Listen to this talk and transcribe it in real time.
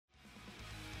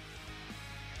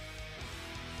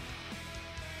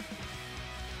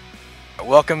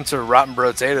Welcome to Rotten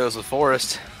Potatoes with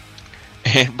Forrest.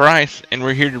 And Bryce, and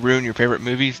we're here to ruin your favorite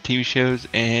movies, TV shows,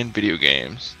 and video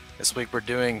games. This week we're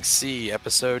doing C,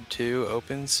 Episode 2,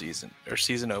 Open Season, or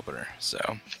Season Opener. So,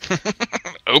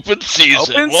 Open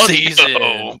season. Open Let's Season.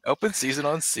 go. Open Season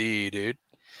on C, dude.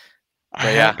 I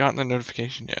haven't gotten the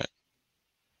notification yet.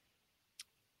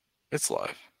 It's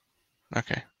live.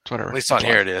 Okay, it's whatever. At least on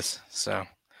here it is. So,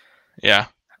 yeah.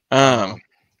 nice.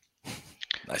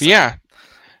 Yeah.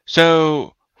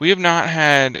 So we have not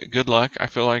had good luck, I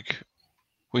feel like,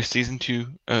 with season 2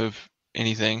 of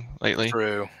anything lately.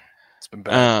 True. It's been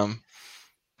bad.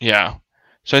 Yeah.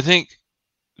 So I think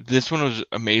this one was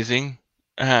amazing.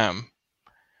 Because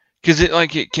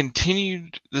it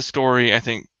continued the story, I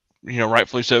think,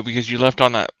 rightfully so, because you left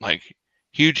on that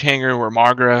huge hanger where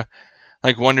Magra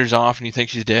wanders off and you think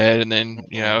she's dead, and then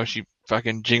she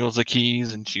fucking jingles the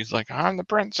keys and she's like, "I'm the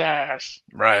princess."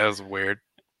 Right, that was weird.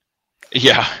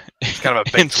 Yeah, it's kind of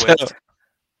a big twist. So,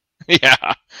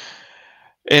 yeah,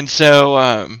 and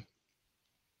so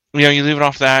you leave it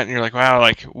off that, and you're like, wow,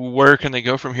 where can they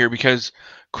go from here? Because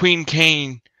Queen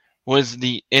Kane was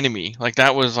the enemy.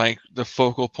 That was the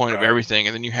focal point of everything.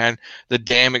 And then you had the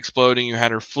dam exploding, you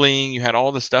had her fleeing, you had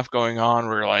all the stuff going on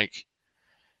where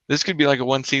this could be a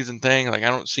one season thing. I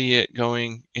don't see it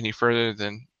going any further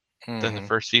than the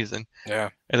first season.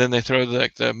 Yeah. And then they throw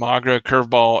the Magra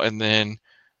curveball, and then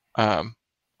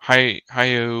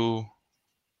Hayo,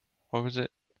 what was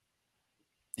it?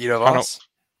 Yudavas?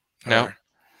 No.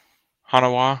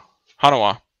 Hanawa,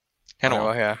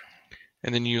 yeah.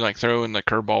 And then you throw in the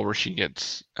curveball where she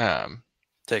gets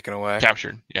taken away,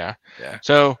 captured. Yeah. Yeah.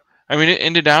 So it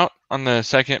ended out on the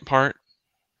second part,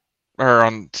 or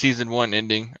on season 1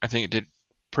 ending. I think it did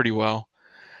pretty well.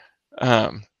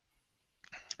 And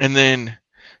then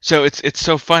so it's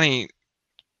so funny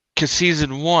because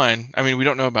season 1, we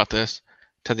don't know about this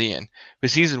to the end,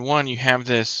 but season 1 you have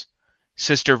this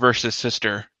sister versus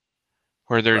sister,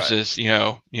 where there's this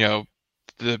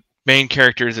the main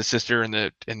character is a sister and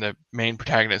the main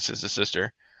protagonist is a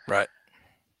sister. Right.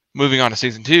 Moving on to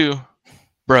season 2,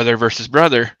 brother versus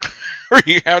brother, where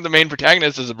you have the main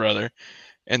protagonist as a brother,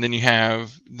 and then you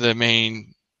have the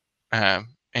main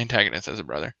antagonist as a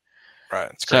brother.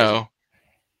 Right. It's crazy. So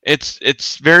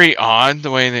it's very odd the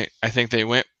way that I think they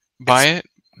went by it.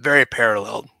 Very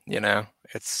paralleled,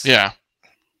 It's yeah.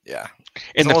 It's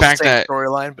and the fact the same that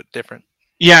storyline but different.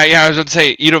 Yeah, I was going to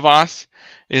say Yudavas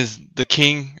is the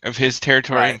king of his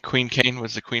territory, right. and Queen Kane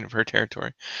was the queen of her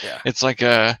territory. Yeah. It's like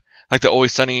the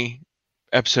Always Sunny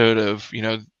episode of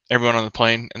everyone on the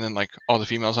plane, and then all the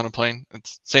females on a plane.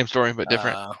 It's same story but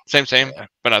different. Same, yeah.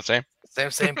 But not same.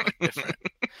 Same but different.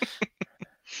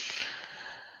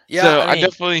 Yeah. So I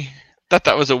definitely thought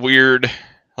that was a weird,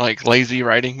 lazy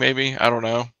writing. Maybe, I don't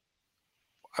know.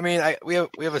 We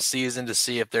have a season to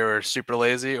see if they were super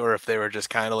lazy or if they were just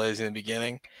kind of lazy in the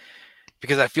beginning,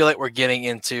 because I feel like we're getting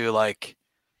into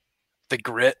the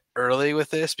grit early with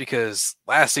this, because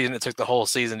last season it took the whole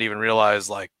season to even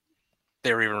realize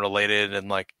they were even related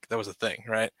and that was a thing,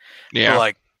 right? Yeah.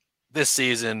 But this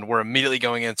season we're immediately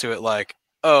going into it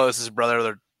oh, this is his brother,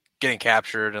 they're getting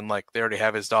captured, and they already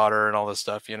have his daughter and all this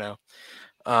stuff,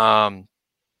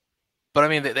 But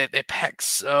they packed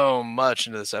so much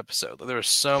into this episode. There were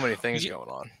so many things going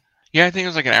on. Yeah, I think it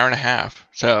was an hour and a half.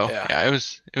 So yeah, it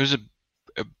was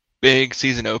a big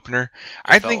season opener.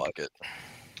 I think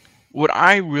what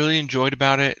I really enjoyed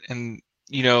about it, and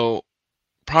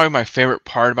probably my favorite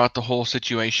part about the whole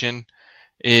situation,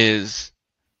 is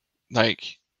the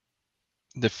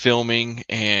filming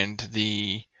and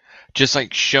the just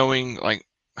showing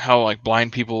how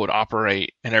blind people would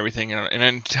operate and everything in an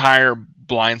entire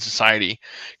blind society.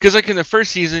 Because in the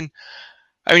first season,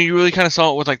 you really kind of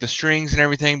saw it with the strings and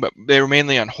everything, but they were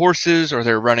mainly on horses or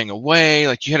they were running away.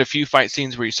 You had a few fight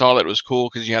scenes where you saw that it was cool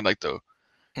because you had the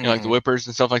the whippers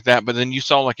and stuff like that, but then you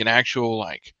saw an actual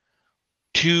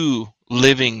 2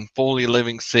 fully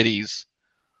living cities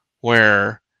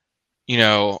where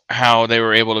how they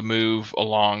were able to move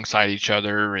alongside each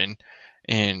other and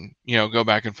go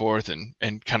back and forth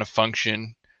and kind of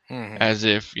function as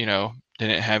if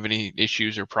didn't have any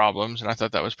issues or problems. And I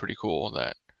thought that was pretty cool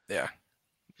that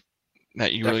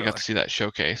you really got to see that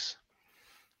showcase.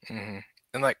 And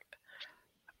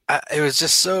it was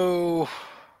just so,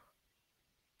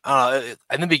 I don't know,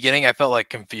 in the beginning I felt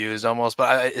confused almost,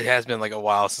 but it has been a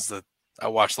while since I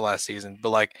watched the last season,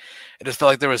 but it just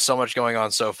felt like there was so much going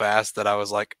on so fast that I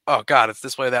was oh god, it's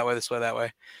this way, that way, this way, that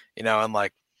way,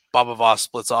 and Baba Voss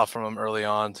splits off from him early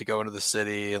on to go into the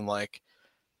city and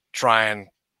try and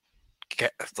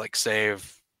get,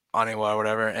 save Aniwa or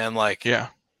whatever, and yeah,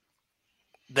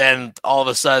 then all of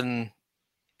a sudden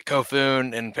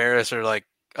Kofun and Paris are like,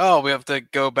 oh, we have to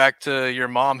go back to your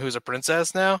mom who's a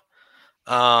princess now.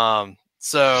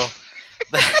 So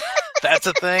that's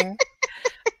a thing.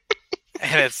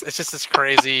 And it's just this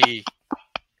crazy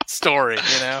story,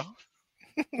 you know?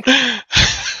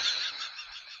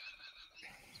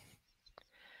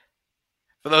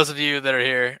 For those of you that are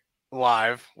here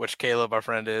live, which Caleb, our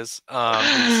friend, is,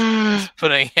 he's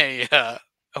putting a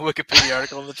Wikipedia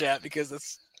article in the chat because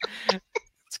it's a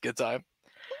good time.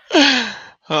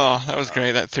 Oh, that was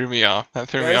great. That threw me off. That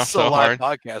threw me off so hard.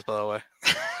 Podcast, by the way.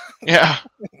 Yeah,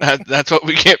 that's what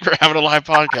we get for having a live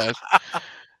podcast.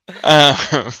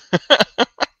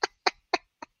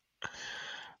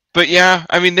 But yeah,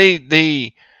 I mean,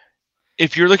 they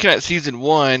if you're looking at season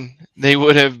 1, they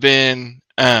would have been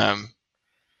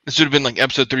this would have been like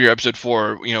episode 3 or episode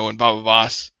 4, when Baba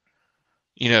Voss,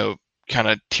 kind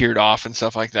of teared off and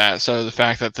stuff like that. So the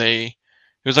fact that it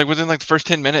was like within like the first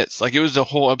 10 minutes, like it was a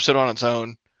whole episode on its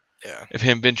own. Yeah. Of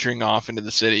him venturing off into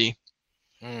the city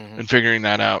and figuring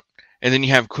that out. And then you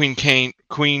have Queen Cain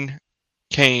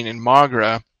and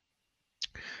Maghra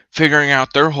figuring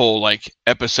out their whole like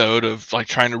episode of like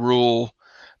trying to rule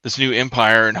this new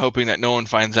empire and hoping that no one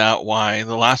finds out why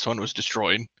the last one was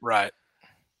destroyed. Right.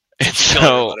 And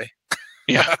so,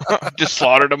 yeah, just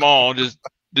slaughtered them all, just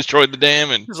destroyed the dam.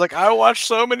 And he's like, I watched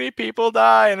so many people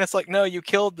die. And it's like, no, you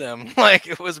killed them. Like,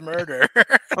 it was murder.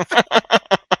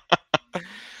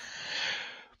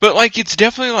 But like, it's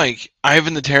definitely like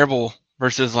Ivan the Terrible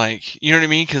versus like, you know what I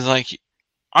mean? Because like,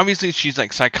 obviously she's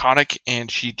like psychotic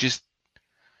and she just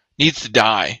needs to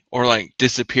die or like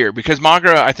disappear. Because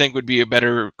Maghra, I think, would be a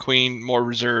better queen, more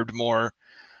reserved, more,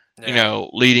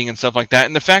 leading and stuff like that.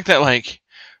 And the fact that like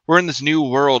we're in this new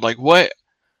world, like what,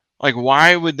 like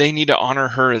why would they need to honor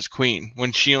her as queen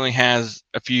when she only has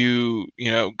a few,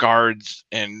 guards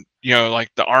and like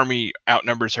the army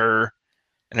outnumbers her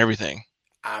and everything.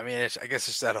 I mean, I guess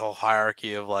it's that whole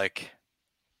hierarchy of like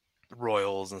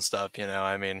royals and stuff,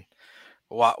 I mean,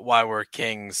 why were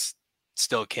kings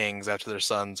still kings after their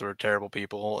sons were terrible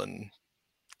people and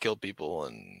killed people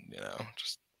and,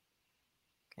 just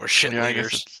were shit leaders. I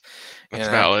guess that's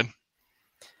valid.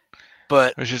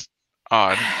 But it's just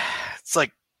odd. It's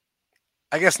like,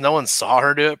 I guess no one saw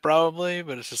her do it probably,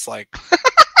 but it's just like...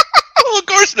 Well, of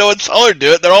course no one saw her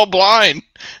do it. They're all blind.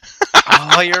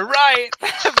 Oh, you're right.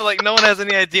 But like, no one has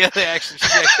any idea she actually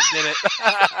did it.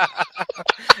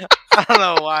 I don't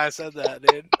know why I said that,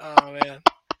 dude. Oh man.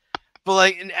 But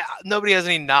like, nobody has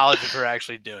any knowledge of her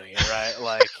actually doing it, right?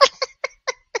 Like,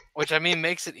 which I mean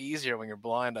makes it easier when you're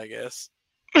blind, I guess.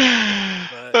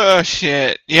 But, oh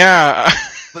shit! Yeah.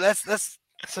 But that's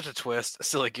such a twist, a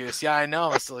silly goose. Yeah, I know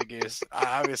I'm a silly goose.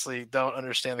 I obviously don't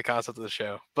understand the concept of the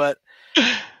show, but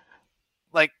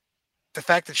like. The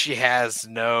fact that she has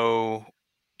no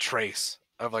trace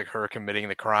of like her committing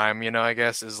the crime, I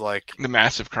guess is like the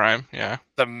massive crime. Yeah.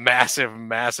 The massive,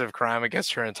 massive crime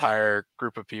against her entire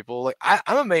group of people. Like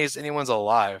I'm amazed anyone's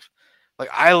alive. Like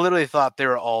I literally thought they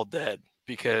were all dead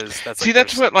because that's like,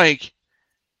 that's what like,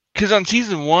 because on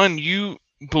season 1, you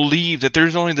believe that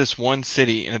there's only this one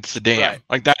city and it's the dam. Right.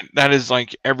 Like that is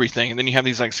like everything. And then you have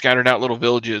these like scattered out little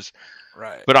villages.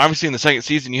 Right. But obviously in the second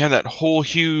season, you have that whole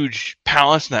huge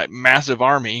palace and that massive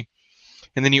army.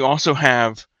 And then you also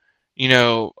have,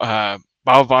 Baba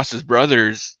Voss's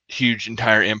brother's huge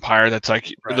entire empire. That's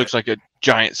like, It looks like a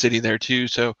giant city there too.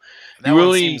 So that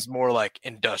one seems more like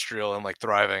industrial and like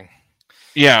thriving.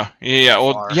 Yeah.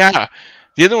 Well, yeah.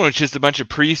 The other one was just a bunch of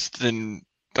priests and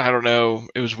I don't know.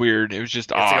 It was weird. It was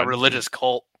just odd. It's like a religious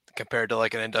cult compared to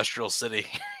like an industrial city,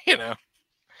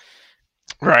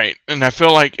 Right. And I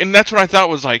feel like, and that's what I thought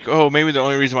was like, oh, maybe the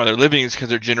only reason why they're living is because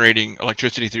they're generating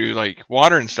electricity through like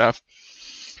water and stuff.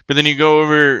 But then you go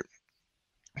over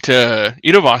to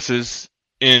Edovoss's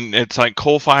and it's like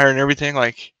coal fire and everything.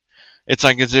 Like, it's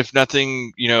like as if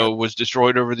nothing, was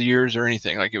destroyed over the years or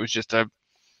anything. Like it was just a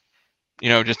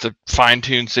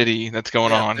fine-tuned city that's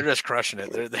going on. They're just crushing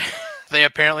it. They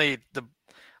apparently, the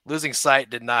losing sight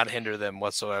did not hinder them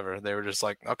whatsoever. They were just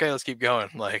like, okay, let's keep going.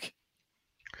 Like,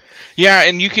 yeah,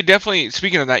 and you could definitely,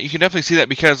 speaking of that, you can definitely see that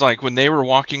because, like, when they were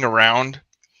walking around,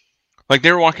 like,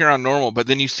 they were walking around normal, but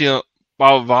then you see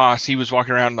Baba Voss, he was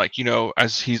walking around, like,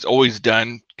 as he's always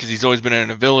done, because he's always been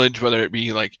in a village, whether it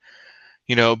be, like,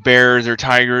 bears or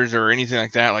tigers or anything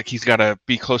like that. Like, he's got to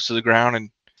be close to the ground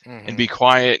and be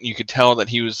quiet, and you could tell that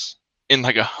he was in,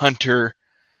 like, a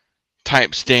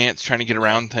hunter-type stance, trying to get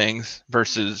around things,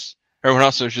 versus... Everyone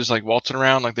else was just like waltzing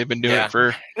around like they've been doing it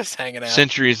for just hanging out.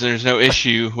 Centuries. And there's no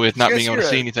issue with not being able to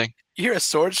see anything. You hear a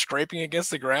sword scraping against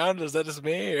the ground? Is that just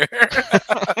me? Or?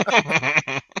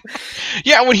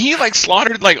 Yeah, when he like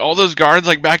slaughtered like all those guards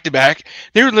like back to back,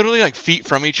 they were literally like feet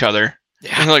from each other.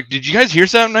 Yeah. And they're like, did you guys hear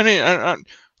something? I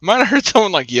might have heard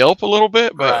someone like yelp a little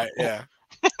bit, but Right. Yeah.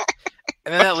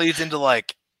 And then that leads into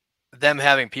like them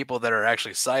having people that are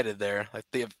actually sighted there. Like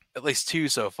they have at least 2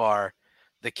 so far.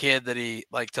 The kid that he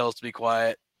like tells to be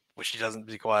quiet, which he doesn't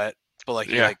be quiet, but like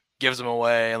he Yeah. like gives him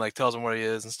away and like tells him where he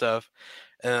is and stuff.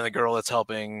 And then the girl that's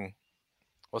helping,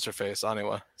 what's her face,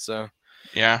 Aniwa. So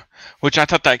yeah. Which I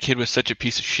thought that kid was such a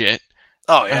piece of shit.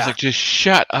 oh I was yeah, like, just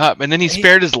shut up. And then he And he-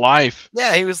 spared his life.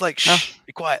 yeah. He was like, Oh. shh,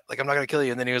 be quiet. Like I'm not gonna kill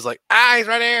you. And then he was like, he's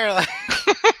right here. Like,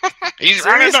 He's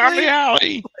running down Seriously? the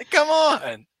alley. come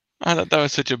on. I thought that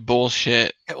was such a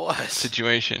bullshit It was.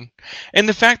 situation. And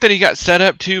the fact that he got set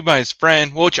up too by his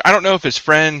friend, which I don't know if his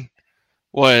friend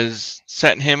was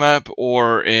setting him up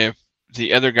or if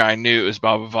the other guy knew it was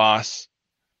Baba Voss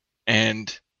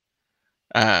and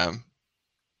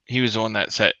he was the one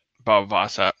that set Baba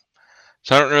Voss up.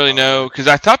 So I don't really know, because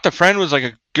I thought the friend was like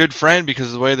a good friend because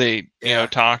of the way they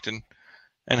talked and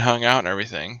hung out and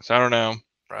everything. So I don't know.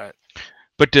 Right.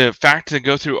 But the fact to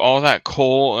go through all that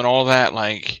coal and all that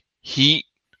like heat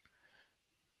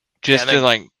just Yeah, to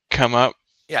like come up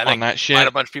Yeah, on that shit, fight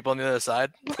a bunch of people on the other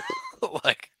side.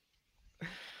 Like,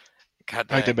 God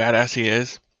dang. like the badass he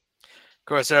is. Of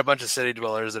course, there are a bunch of city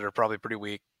dwellers that are probably pretty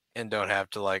weak and don't have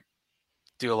to like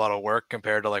do a lot of work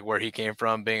compared to like where he came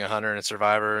from, being a hunter and a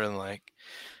survivor and like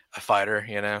a fighter,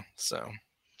 you know. So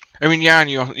I mean, yeah, and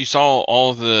you saw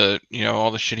all the all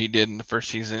the shit he did in the first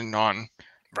season on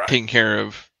taking care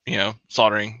of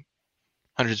slaughtering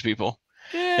hundreds of people,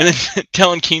 and then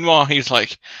telling Quinoa he's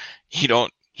like, you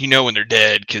know when they're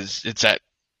dead because it's that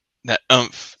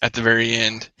oomph at the very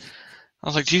end. I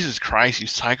was like, Jesus Christ, you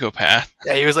psychopath!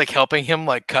 Yeah, he was like helping him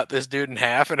like cut this dude in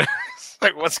half, and it's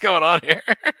like, what's going on here?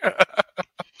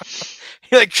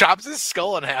 He like chops his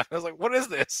skull in half. I was like, what is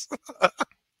this?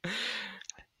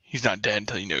 He's not dead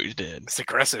until you know he's dead. It's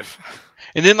aggressive.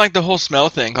 And then like the whole smell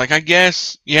thing, like I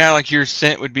guess like your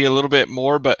scent would be a little bit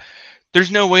more, but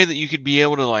there's no way that you could be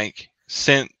able to like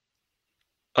scent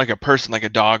like a person like a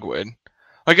dog would.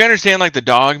 Like I understand like the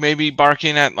dog maybe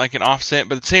barking at like an off scent,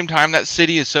 but at the same time that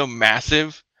city is so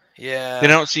massive. Yeah. They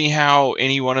don't see how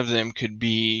any one of them could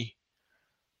be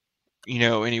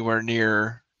anywhere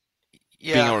near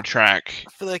being able to track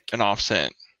I feel like an off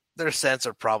scent. their scents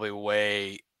are probably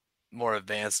way more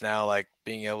advanced now, like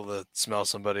being able to smell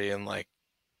somebody and like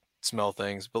smell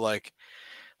things. But like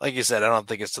you said, I don't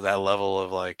think it's to that level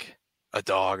of like a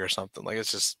dog or something. Like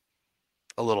it's just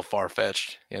a little far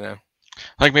fetched, you know.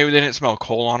 Like maybe they didn't smell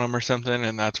coal on them or something,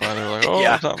 and that's why they're like, oh,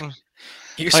 Yeah. something.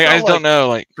 You Like, smell I just don't know.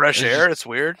 Like fresh air. It's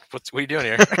weird. What are you doing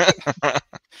here?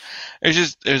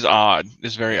 it was odd.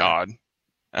 It's very odd.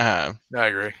 I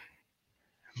agree.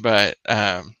 But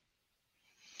yeah,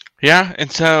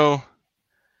 and so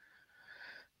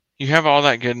you have all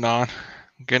that good on.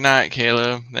 Good night,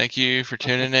 Caleb. Thank you for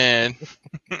tuning in.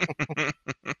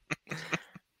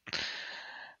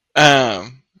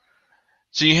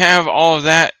 So you have all of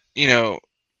that,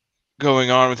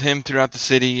 going on with him throughout the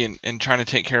city and trying to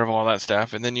take care of all that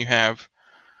stuff, and then you have,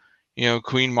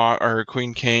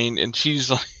 Queen Kane, and she's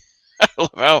like, I love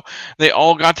how they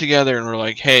all got together and were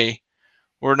like, hey,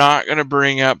 we're not gonna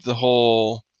bring up the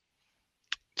whole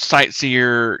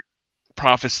sightseer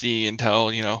prophecy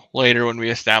until later when we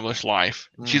establish life.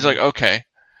 She's like, okay,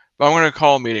 but I'm gonna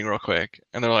call a meeting real quick,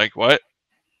 and they're like, what?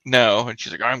 No, and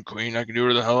she's like, I'm queen, I can do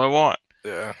whatever the hell I want.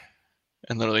 Yeah.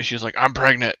 And literally she's like, I'm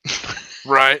pregnant.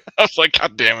 Right. I was like,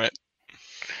 God damn it.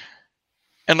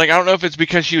 And like I don't know if it's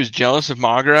because she was jealous of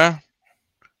Magra,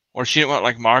 or she didn't want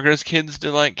like Magra's kids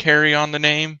to like carry on the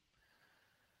name.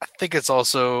 I think it's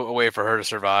also a way for her to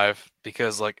survive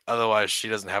because like otherwise she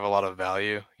doesn't have a lot of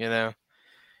value, you know.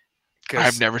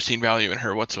 I've never seen value in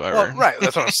her whatsoever. Well, right,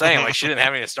 that's what I'm saying. Like she didn't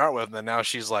have any to start with, and then now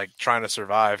she's like trying to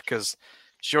survive because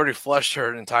she already flushed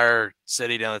her entire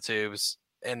city down the tubes,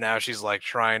 and now she's like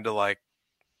trying to like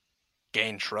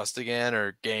gain trust again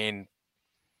or gain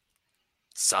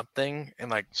something, and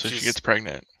like so she gets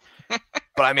pregnant.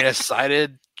 But I mean, a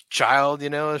sighted child,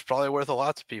 is probably worth a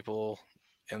lot to people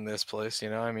in this place.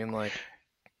 I mean, like.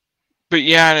 But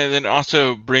yeah, and then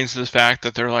also brings this fact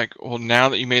that they're like, well, now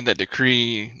that you made that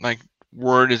decree, like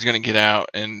word is going to get out,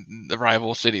 and the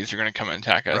rival cities are going to come and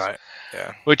attack us. Right.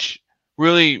 Yeah. Which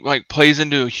really like plays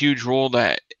into a huge role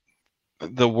that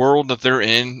the world that they're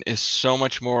in is so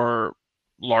much more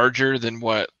larger than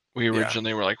what we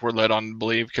originally were led on to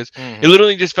believe, because it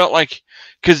literally just felt like,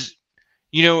 because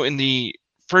in the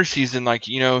first season, like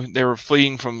they were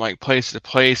fleeing from like place to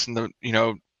place, and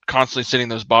the constantly sending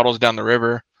those bottles down the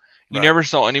river. You never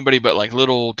saw anybody but like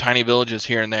little tiny villages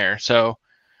here and there. So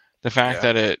the fact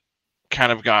that it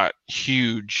kind of got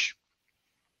huge,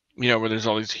 where there's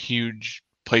all these huge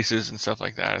places and stuff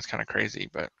like that. It's kind of crazy,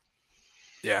 but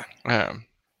Yeah. um,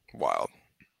 Wild.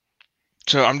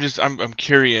 so I'm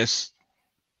curious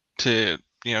to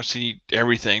see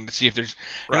everything, to see if there's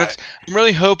Right. I'm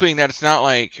really hoping that it's not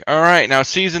like, all right, now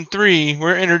season 3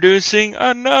 we're introducing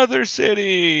another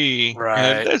city and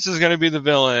Right. this is going to be the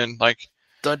villain. Like,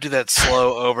 don't do that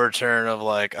slow overturn of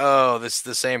like, oh, this is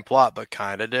the same plot but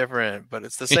kind of different, but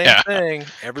it's the same yeah, thing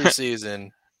every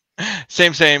season.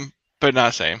 same but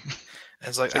not same. And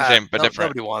it's like, same but different.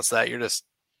 nobody wants that. You're just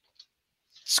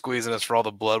squeezing us for all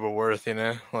the blood we're worth,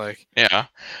 like. Yeah,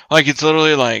 like it's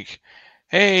literally like,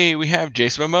 hey, we have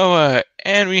Jason Momoa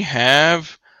and we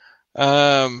have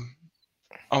oh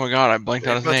my god, I blanked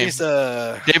on his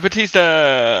name. Dave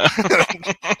Bautista.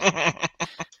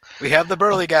 We have the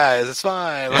burly guys. It's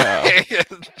fine. Yeah.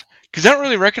 Because I don't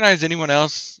really recognize anyone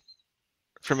else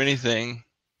from anything.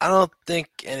 I don't think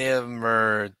any of them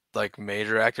are like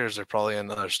major actors. They're probably in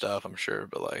other stuff, I'm sure,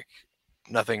 but like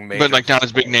nothing major. But like not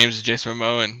as big names as Jason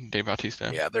Momoa and Dave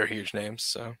Bautista. Yeah, they're huge names.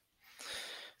 So,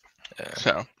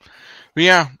 yeah. But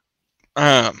yeah,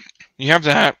 you have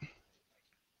that.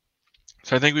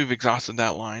 So I think we've exhausted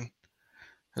that line,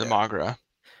 the Magra.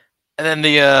 And then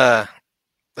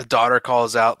the daughter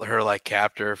calls out her like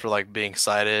captor for like being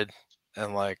sighted,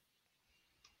 and like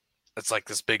it's like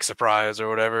this big surprise or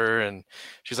whatever, and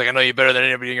she's like, I know you better than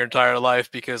anybody in your entire life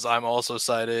because I'm also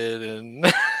sighted. And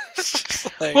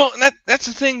like... well, that's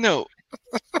the thing though.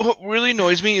 What really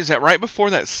annoys me is that right before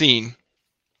that scene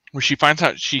where she finds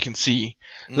out she can see,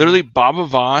 literally Baba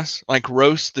Voss like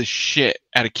roasts the shit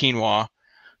out of Quinoa,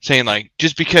 saying like,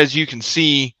 just because you can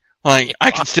see, like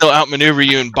I can still outmaneuver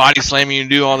you and body slam you and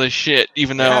do all this shit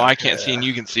even though I can't see and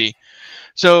you can see.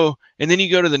 So, and then you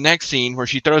go to the next scene where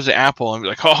she throws the apple and be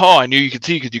like, ho ho, I knew you could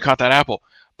see because you caught that apple.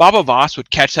 Baba Voss would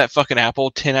catch that fucking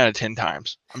apple 10 out of 10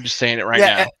 times. I'm just saying it right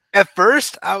now. At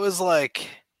first, I was like,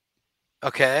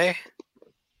 okay,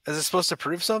 is it supposed to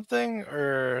prove something?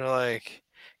 Or like,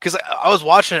 because I was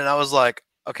watching it and I was like,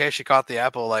 okay, she caught the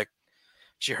apple, like,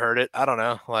 she heard it. I don't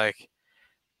know. Like,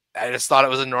 I just thought it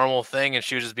was a normal thing and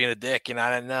she was just being a dick, and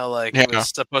I didn't know, like, it was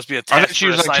supposed to be a test. I thought she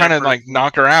was like trying to like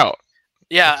knock her out.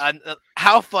 Yeah,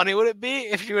 how funny would it be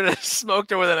if you would have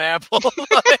smoked her with an apple?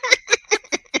 Like,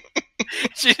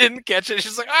 she didn't catch it.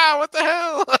 She's like, what the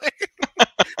hell? Like,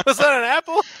 was that an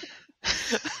apple?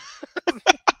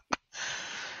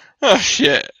 Oh,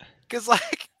 shit. Because,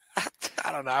 like,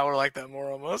 I don't know. I would have liked that more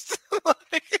almost.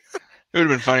 Like, it would have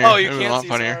been funnier. Oh, you can't see,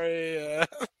 funnier. Sorry.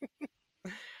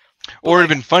 Or it would have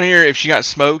been funnier if she got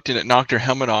smoked and it knocked her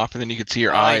helmet off and then you could see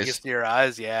her eyes. You could see her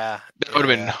eyes, yeah. That would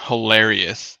have been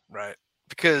hilarious. Right.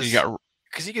 Because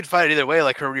you could fight it either way.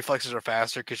 Like, her reflexes are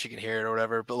faster because she can hear it or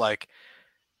whatever, but, like,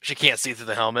 she can't see through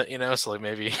the helmet, so, like,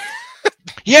 maybe...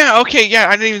 Yeah, okay, yeah,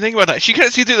 I didn't even think about that. She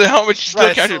couldn't see through the helmet, she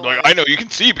still catches it. Like, I know you can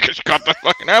see because you caught that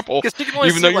fucking apple,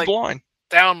 even though you're blind.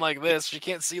 Down like this, she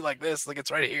can't see like this. Like,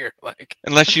 it's right here. Like,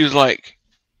 unless she was like,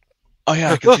 oh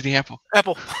yeah, I can see the apple.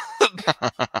 Apple.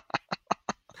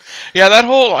 Yeah, that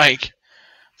whole, like,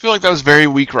 I feel like that was very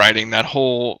weak writing, that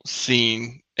whole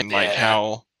scene, and like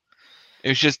how it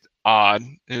was just odd.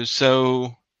 It was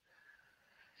so...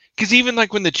 Because even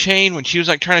like when she was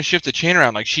like trying to shift the chain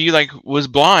around, like she like was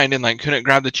blind and like couldn't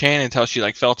grab the chain until she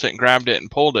like felt it and grabbed it and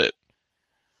pulled it.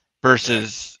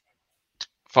 Versus,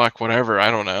 fuck, whatever, I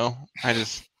don't know.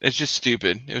 It's just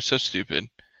stupid. It was so stupid.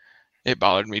 It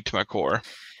bothered me to my core.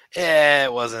 Yeah,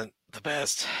 it wasn't the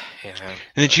best. And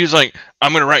then she was like,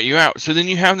 I'm going to write you out. So then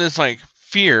you have this like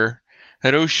fear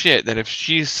that, oh shit, that if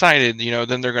she's sighted,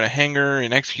 then they're going to hang her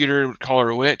and execute her, call her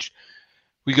a witch.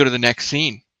 We go to the next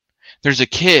scene. There's a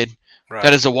kid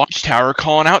that is a watchtower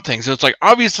calling out things. So it's like,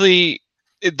 obviously,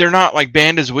 they're not like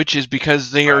banned as witches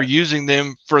because they are using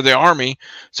them for the army.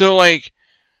 So like,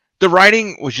 the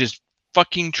writing was just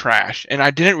fucking trash. And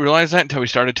I didn't realize that until we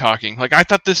started talking. Like, I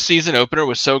thought this season opener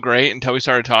was so great until we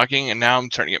started talking, and now I'm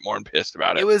starting to get more pissed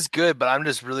about it. It was good, but I'm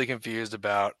just really confused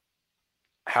about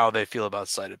how they feel about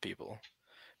sighted people.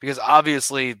 Because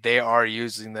obviously they are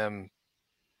using them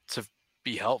to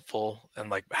be helpful,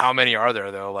 and like, how many are there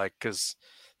though? Like, because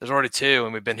there's already 2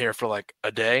 and we've been here for like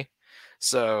a day,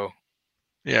 so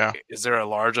yeah, is there a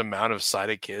large amount of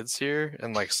sighted kids here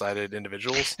and like sighted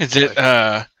individuals? Is it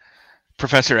like,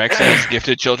 Professor X's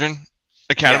Gifted Children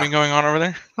Academy going on over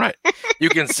there? Right. You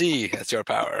can see, that's your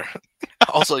power.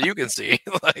 Also, you can see,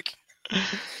 like,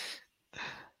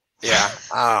 yeah.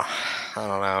 I don't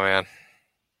know, man.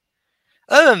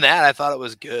 Other than that, I thought it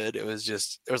was good. It was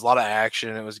just, there was a lot of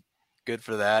action. It was good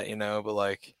for that, but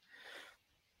like,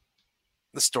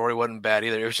 the story wasn't bad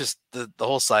either. It was just the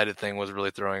whole sighted thing was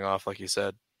really throwing off, like you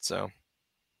said. So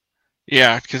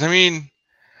Yeah, because I mean,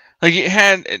 like it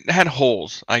had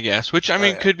holes, I guess, which I Oh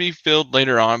mean yeah, could be filled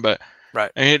later on, but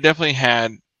right. I mean, it definitely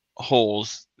had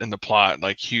holes in the plot,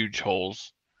 like huge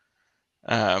holes,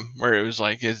 where it was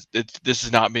like, this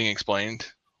is not being explained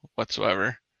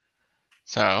whatsoever.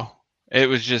 So it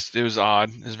was odd.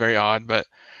 It was very odd, but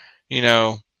you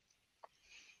know,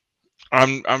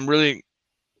 I'm really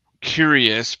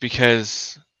curious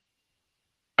because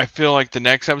I feel like the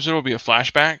next episode will be a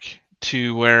flashback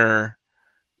to where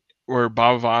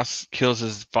Bob Voss kills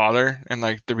his father and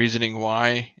like the reasoning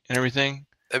why and everything.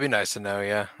 That'd be nice to know,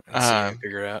 yeah, and see and Um,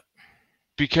 figure out.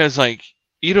 because like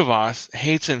Ida Voss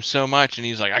hates him so much, and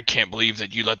he's like, I can't believe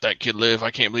that you let that kid live.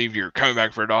 I can't believe you're coming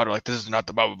back for a daughter. Like this is not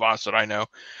the Bob Voss that I know.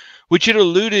 Which it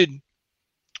alluded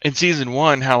in season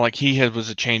one how like was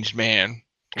a changed man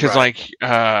because Right.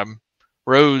 like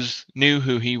Rose knew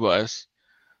who he was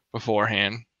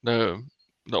beforehand. The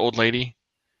old lady,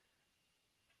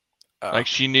 Oh, like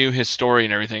she knew his story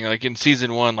and everything. Like in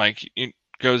season one, like it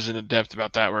goes into depth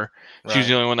about that where she was right,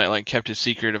 the only one that like kept his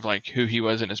secret of like who he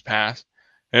was in his past.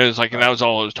 And it was like, and right, that was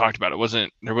all it was talked about.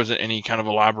 There wasn't any kind of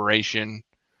elaboration.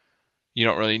 You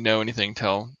don't really know anything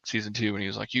till season two when he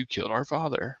was like, "You killed our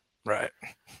father." right.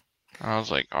 And I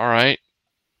was like, "All right,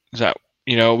 is that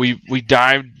we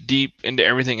dived deep into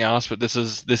everything else, but this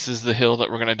is the hill that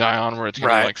we're gonna die on, where it's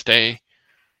gonna Right. like stay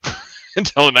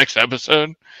until the next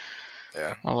episode."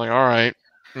 Yeah. I was like, "All right,"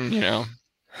 it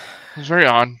was very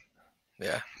odd,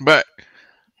 Yeah. but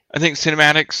I think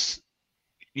cinematics,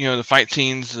 the fight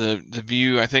scenes, the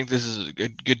view. I think this is a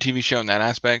good TV show in that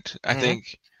aspect. I Hmm.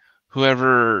 think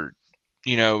whoever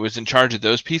was in charge of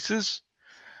those pieces,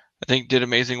 I think did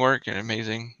amazing work and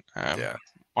amazing Yeah,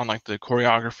 on like the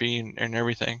choreography and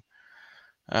everything.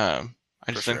 I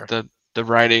for just think sure. the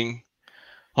writing,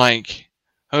 like,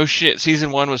 oh shit,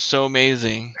 season one was so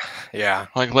amazing. Yeah.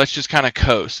 Like, let's just kind of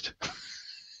coast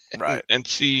Right. and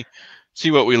see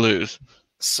what we lose.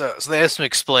 So they had some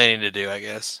explaining to do, I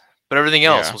guess, but everything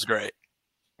else Yeah, was great.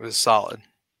 It was solid.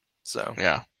 So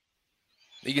yeah,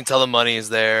 you can tell the money is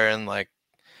there, and like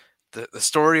the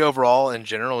story overall in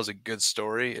general is a good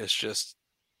story. It's just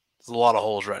there's a lot of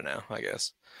holes right now, I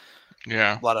guess.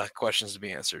 yeah. A lot of questions to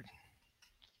be answered.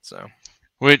 So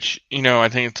Which I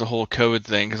think it's a whole COVID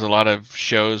thing because a lot of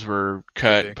shows were could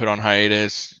cut, be. put on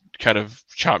hiatus, kind of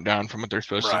chopped down from what they're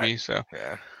supposed to Right. be. So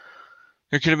Yeah.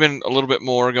 there could have been a little bit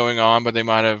more going on, but they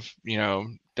might have,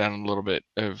 done a little bit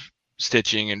of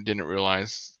stitching and didn't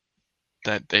realize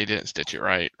that they didn't stitch it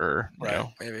right, or Right.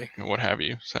 Maybe. what have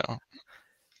you. So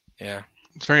Yeah.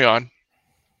 it's very odd,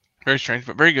 very strange,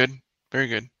 but very good, very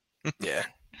good. Yeah.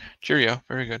 Cheerio,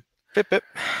 very good. Pip pip.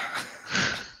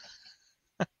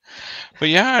 But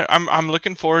yeah, I'm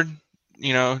looking forward,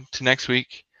 to next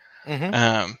week. Hmm.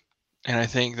 Um, and I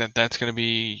think that that's going to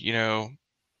be,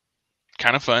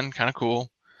 kind of fun, kind of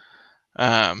cool.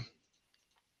 Um,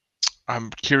 I'm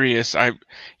curious.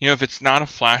 If it's not a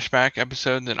flashback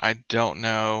episode, then I don't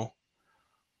know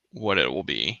what it will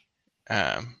be.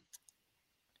 Um,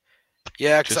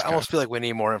 Yeah, because I just kind of, almost feel like we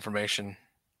need more information.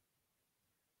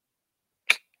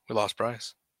 We lost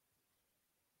Bryce.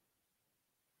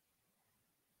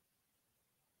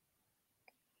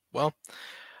 Well,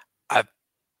 I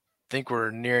think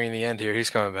we're nearing the end here. He's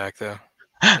coming back though.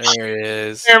 There he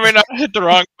is. I may not hit the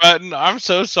wrong button. I'm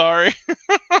so sorry.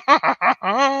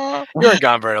 You weren't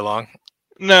gone very long.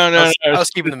 No, I no, was, no. I was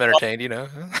keeping them entertained, you know.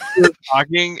 We were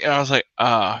talking, and I was like,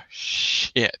 "Ah,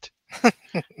 shit."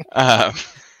 Um,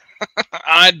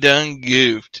 I done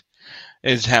goofed.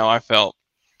 Is how I felt.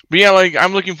 But yeah, like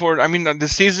I'm looking forward. I mean, the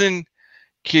season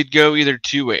could go either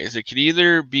two ways. It could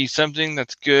either be something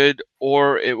that's good,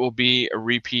 or it will be a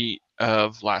repeat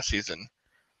of last season,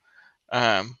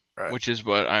 Right. which is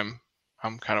what I'm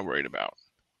kind of worried about.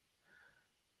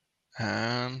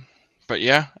 But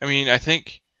yeah, I mean, I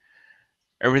think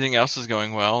everything else is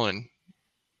going well and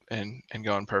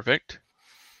going perfect.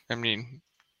 I mean,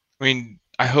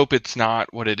 I hope it's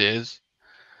not what it is.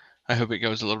 I hope it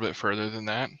goes a little bit further than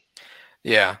that.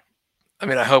 Yeah. I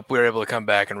mean, I hope we're able to come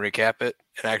back and recap it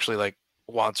and actually like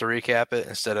want to recap it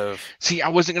instead of. See, I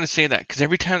wasn't gonna say that because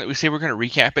every time that we say we're gonna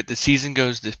recap it, the season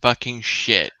goes to fucking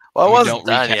shit. Well, I We wasn't don't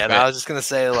done recap yet. it. I was just gonna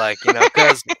say like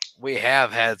because we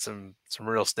have had some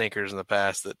real stinkers in the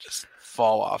past that just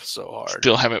fall off so hard.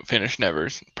 Still haven't finished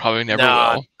Nevers. Probably never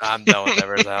No, will. I'm done with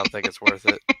Nevers. I don't think it's worth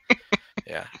it.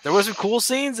 Yeah, there was some cool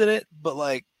scenes in it, but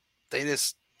like they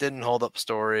just didn't hold up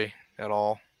story at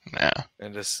all, Yeah.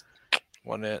 and just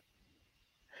wasn't it.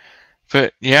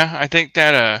 But yeah, I think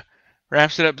that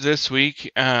wraps it up this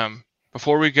week.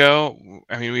 Before we go,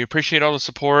 I mean, we appreciate all the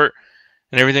support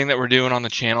and everything that we're doing on the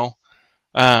channel.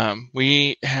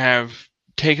 We have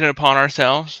taken it upon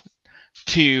ourselves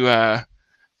to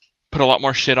put a lot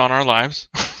more shit on our lives.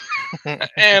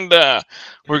 And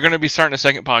we're going to be starting a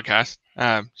second podcast.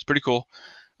 It's pretty cool.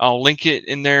 I'll link it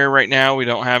in there right now. We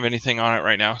don't have anything on it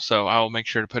right now, so I'll make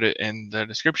sure to put it in the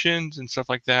descriptions and stuff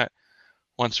like that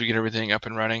once we get everything up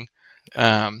and running.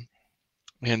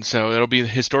 And so it'll be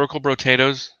Historical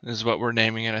Brotatoes is what we're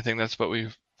naming it. I think that's what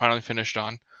we've finally finished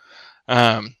on.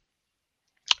 And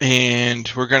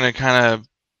we're going to kind of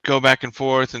go back and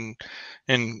forth and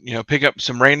pick up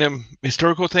some random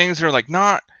historical things that are like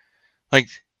not like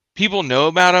people know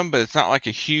about them, but it's not like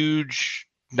a huge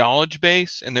knowledge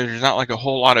base, and there's not like a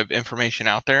whole lot of information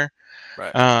out there.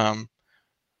 Right.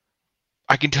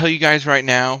 I can tell you guys right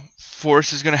now,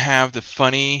 Forrest is going to have the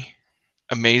funny,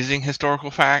 amazing historical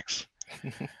facts.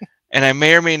 And I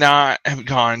may or may not have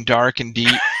gone dark and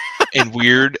deep and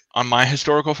weird on my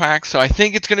historical facts. So I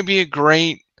think it's going to be a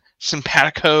great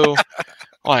simpatico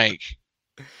like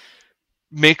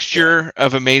mixture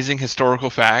of amazing historical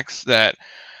facts that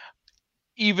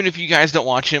even if you guys don't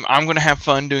watch him, I'm going to have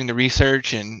fun doing the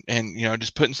research and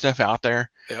just putting stuff out there.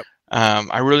 Yep.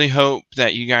 I really hope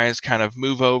that you guys kind of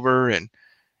move over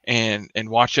and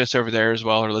watch us over there as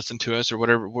well, or listen to us, or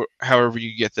whatever, however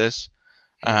you get this.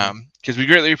 Because we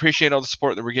greatly appreciate all the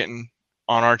support that we're getting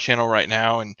on our channel right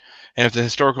now, and if the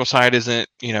historical side isn't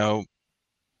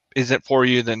for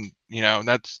you, then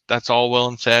that's all well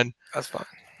and said. That's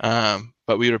fine.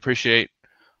 But we would appreciate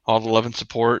all the love and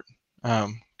support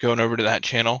going over to that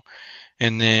channel,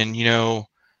 and then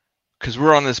because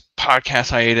we're on this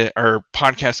podcast hiatus or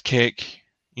podcast kick.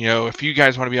 If you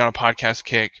guys want to be on a podcast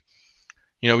kick,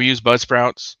 we use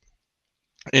Buzzsprouts,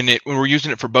 and we're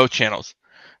using it for both channels.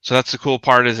 So that's the cool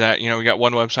part is that, we got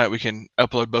one website, we can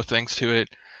upload both things to it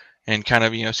and kind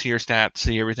of, see your stats,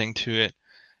 see everything to it.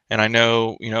 And I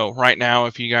know, right now,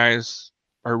 if you guys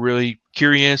are really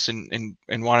curious and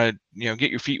want to,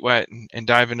 get your feet wet and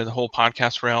dive into the whole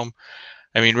podcast realm,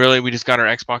 I mean, really, we just got our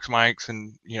Xbox mics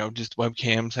and, just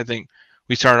webcams. I think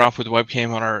we started off with a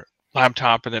webcam on our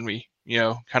laptop, and then we,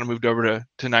 kind of moved over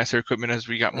to nicer equipment as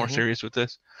we got more serious with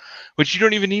this. Which you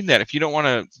don't even need that. If you don't want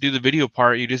to do the video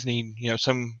part, you just need,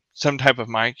 some type of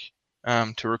mic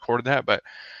to record that. But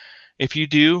if you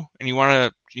do and you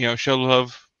want to, show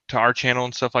love to our channel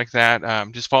and stuff like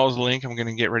that, just follow the link. I'm going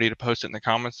to get ready to post it in the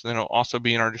comments. And then it'll also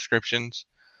be in our descriptions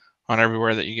on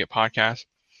everywhere that you get podcasts.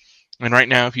 And right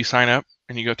now, if you sign up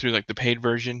and you go through like the paid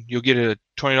version, you'll get a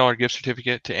 $20 gift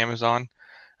certificate to Amazon.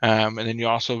 And then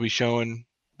you'll also be showing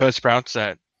Buzzsprouts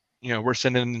that,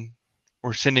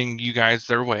 we're sending you guys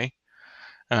their way.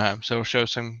 So it'll show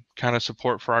some kind of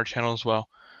support for our channel as well.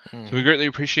 So we greatly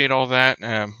appreciate all that.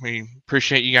 We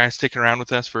appreciate you guys sticking around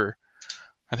with us for,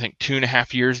 I think,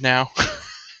 2.5 years now.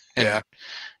 And,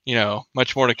 yeah.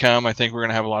 Much more to come. I think we're going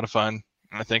to have a lot of fun.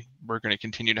 And I think we're going to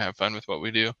continue to have fun with what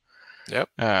we do. Yep.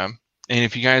 And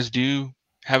if you guys do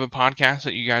have a podcast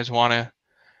that you guys want to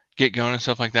get going and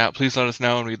stuff like that, please let us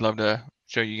know. And we'd love to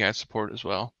show you guys support as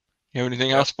well. You have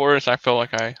anything else for us? I feel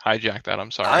like I hijacked that.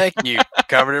 I'm sorry. I think you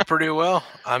covered it pretty well.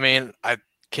 I mean, I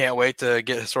can't wait to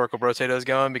get Historical Brotatoes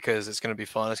going because it's going to be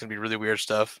fun. It's going to be really weird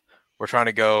stuff. We're trying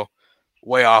to go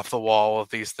way off the wall with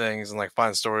these things and like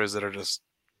find stories that are just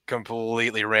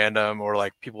completely random or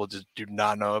like people just do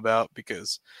not know about,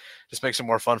 because it just makes it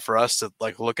more fun for us to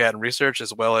like look at and research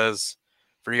as well as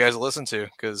for you guys to listen to,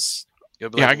 because you'll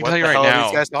be like, I can what tell you the right hell now, are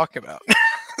these guys talking about?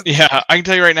 Yeah, I can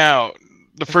tell you right now,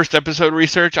 the first episode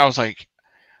research, I was like,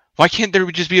 why can't there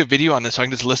just be a video on this so I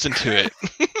can just listen to it?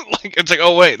 It's like,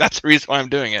 oh wait, that's the reason why I'm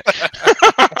doing it.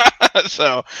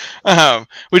 So,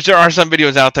 which there are some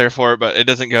videos out there for it, but it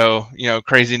doesn't go,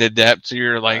 crazy into depth. So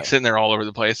you're like sitting there all over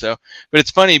the place. So, but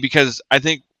it's funny because I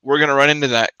think we're going to run into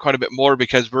that quite a bit more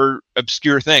because we're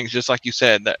obscure things, just like you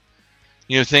said, that,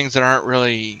 things that aren't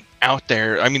really out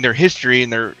there. I mean, they're history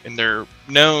and they're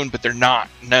known, but they're not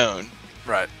known.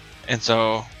 Right. And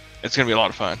so it's going to be a lot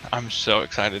of fun. I'm so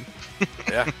excited.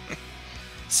 Yeah.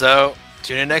 So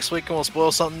tune in next week and we'll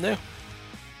spoil something new.